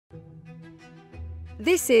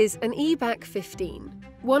This is an Ebac 15,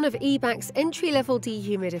 one of Ebac's entry-level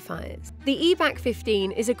dehumidifiers. The Ebac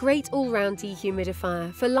 15 is a great all-round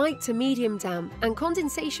dehumidifier for light to medium damp and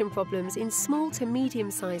condensation problems in small to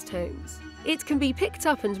medium-sized homes. It can be picked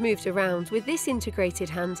up and moved around with this integrated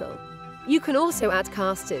handle. You can also add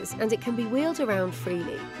casters, and it can be wheeled around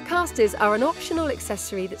freely. Casters are an optional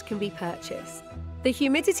accessory that can be purchased. The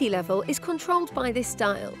humidity level is controlled by this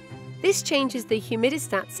dial. This changes the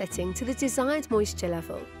humidistat setting to the desired moisture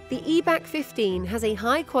level. The Ebac 15 has a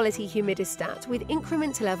high-quality humidistat with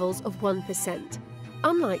increment levels of 1%,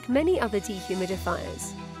 unlike many other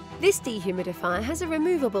dehumidifiers. This dehumidifier has a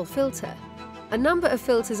removable filter. A number of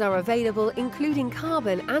filters are available, including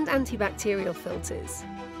carbon and antibacterial filters.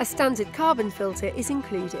 A standard carbon filter is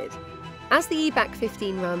included. As the Ebac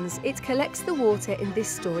 15 runs, it collects the water in this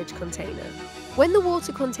storage container. When the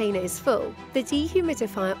water container is full, the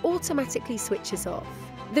dehumidifier automatically switches off.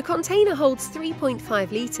 The container holds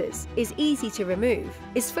 3.5 litres, is easy to remove,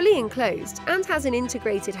 is fully enclosed and has an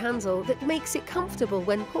integrated handle that makes it comfortable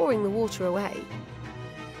when pouring the water away.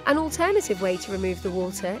 An alternative way to remove the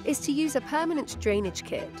water is to use a permanent drainage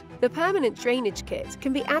kit. The permanent drainage kit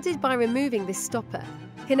can be added by removing this stopper,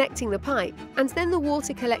 connecting the pipe, and then the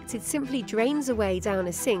water collected simply drains away down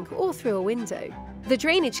a sink or through a window. The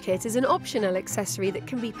drainage kit is an optional accessory that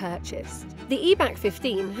can be purchased. The Ebac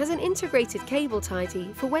 15 has an integrated cable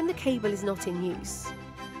tidy for when the cable is not in use.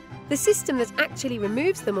 The system that actually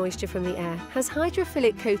removes the moisture from the air has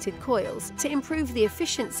hydrophilic coated coils to improve the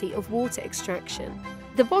efficiency of water extraction.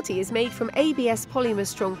 The body is made from ABS polymer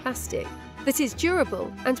strong plastic that is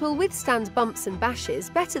durable and will withstand bumps and bashes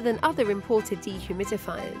better than other imported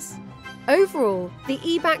dehumidifiers. Overall, the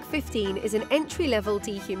Ebac 15 is an entry-level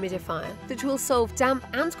dehumidifier that will solve damp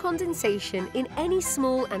and condensation in any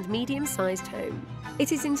small and medium-sized home.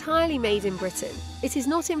 It is entirely made in Britain. It is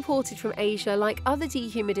not imported from Asia like other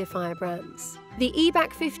dehumidifier brands. The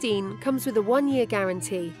Ebac 15 comes with a 1-year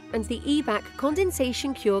guarantee and the Ebac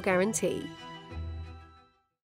Condensation Cure Guarantee.